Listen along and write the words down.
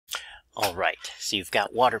All right, so you've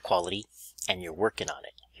got water quality and you're working on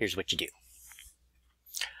it. Here's what you do.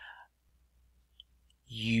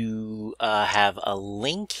 You have a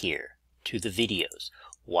link here to the videos.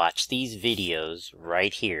 Watch these videos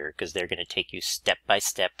right here because they're going to take you step by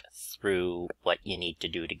step through what you need to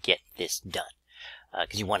do to get this done.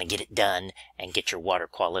 Because you want to get it done and get your water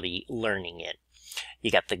quality learning in.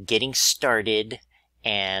 You got the getting started,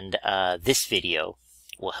 and this video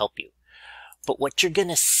will help you. But what you're going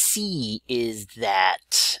to see is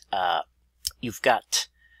that you've got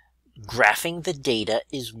graphing the data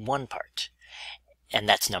is one part, and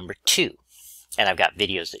that's number 2. And I've got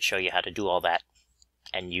videos that show you how to do all that,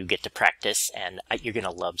 and you get to practice, and you're going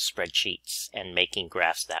to love spreadsheets and making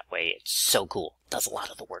graphs that way. It's so cool. It does a lot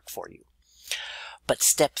of the work for you. But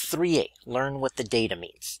step 3A, learn what the data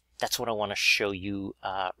means. That's what I want to show you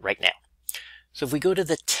right now. So if we go to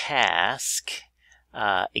the task,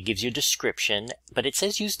 it gives you a description, but it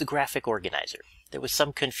says use the graphic organizer. There was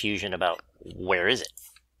some confusion about where is it.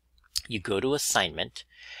 You go to assignment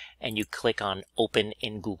and you click on open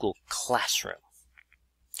in Google Classroom.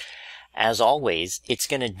 As always, it's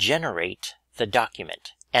going to generate the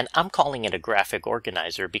document, and I'm calling it a graphic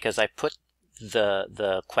organizer because I put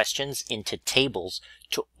the questions into tables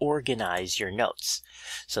to organize your notes.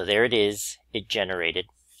 So there it is. It generated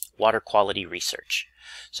water quality research.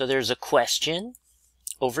 So there's a question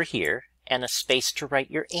over here and a space to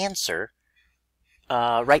write your answer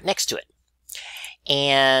right next to it.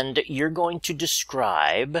 And you're going to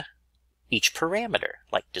describe each parameter,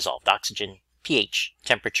 like dissolved oxygen, pH,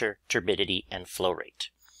 temperature, turbidity, and flow rate.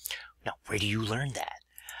 Now, where do you learn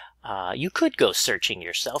that? You could go searching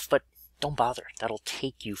yourself, but don't bother. That'll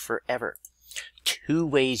take you forever. 2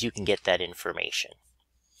 ways you can get that information.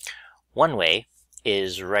 One way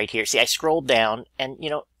is right here. See, I scrolled down, and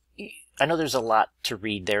I know there's a lot to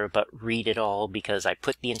read there, but read it all because I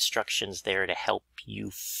put the instructions there to help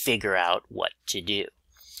you figure out what to do.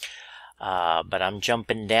 But I'm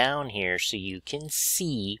jumping down here so you can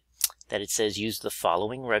see that it says use the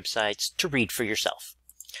following websites to read for yourself.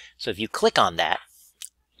 So if you click on that,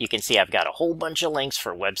 you can see I've got a whole bunch of links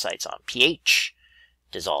for websites on pH,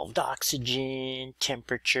 dissolved oxygen,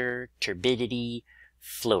 temperature, turbidity,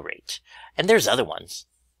 flow rate. And there's other ones.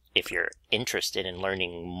 If you're interested in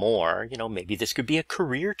learning more, maybe this could be a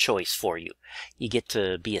career choice for you. You get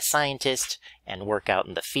to be a scientist and work out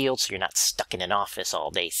in the field so you're not stuck in an office all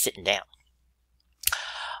day sitting down.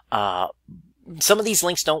 Some of these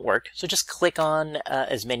links don't work, so just click on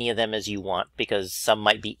as many of them as you want because some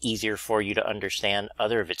might be easier for you to understand.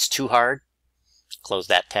 If it's too hard, close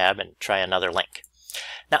that tab and try another link.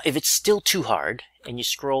 Now, if it's still too hard and you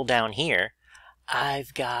scroll down here,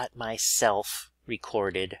 I've got myself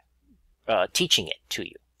recorded teaching it to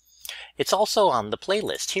you. It's also on the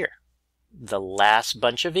playlist here. The last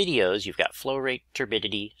bunch of videos, you've got flow rate,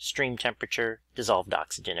 turbidity, stream temperature, dissolved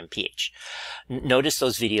oxygen, and pH. Notice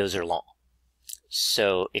those videos are long.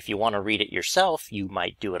 So if you want to read it yourself, you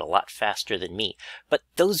might do it a lot faster than me. But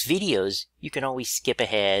those videos, you can always skip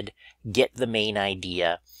ahead, get the main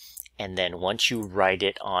idea, and then once you write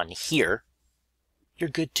it on here, you're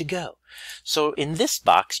good to go. So in this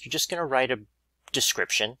box, you're just going to write a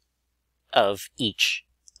description of each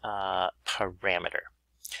parameter.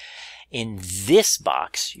 In this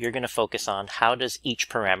box, you're going to focus on how does each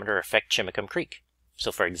parameter affect Chimacum Creek.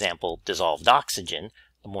 So for example, dissolved oxygen,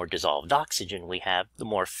 the more dissolved oxygen we have, the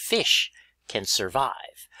more fish can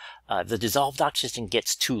survive. The dissolved oxygen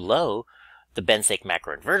gets too low, the benthic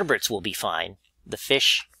macroinvertebrates will be fine, the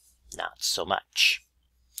fish, not so much.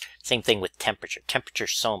 Same thing with temperature. Temperature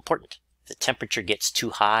is so important. If the temperature gets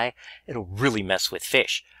too high, it'll really mess with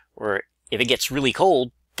fish. Or if it gets really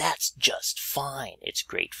cold, that's just fine. It's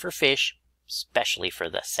great for fish, especially for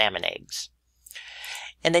the salmon eggs.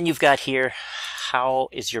 And then you've got here, how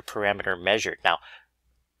is your parameter measured? Now,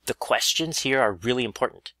 the questions here are really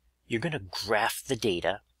important. You're going to graph the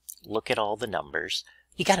data, look at all the numbers.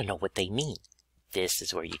 You got to know what they mean. This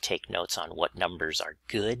is where you take notes on what numbers are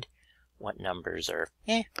good, what numbers are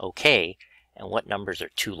okay, and what numbers are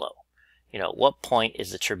too low. At what point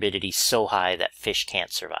is the turbidity so high that fish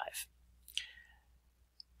can't survive?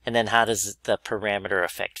 And then how does the parameter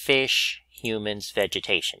affect fish, humans,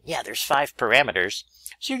 vegetation? Yeah, there's 5 parameters,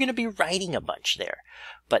 so you're going to be writing a bunch there.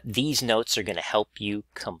 But these notes are going to help you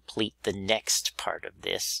complete the next part of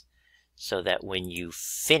this so that when you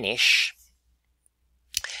finish,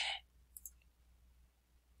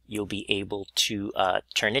 you'll be able to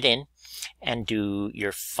turn it in and do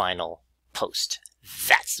your final post.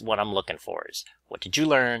 That's what I'm looking for, is what did you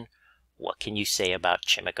learn? What can you say about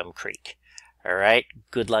Chimacum Creek? All right,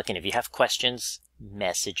 good luck. And if you have questions,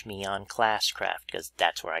 message me on Classcraft because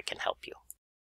that's where I can help you.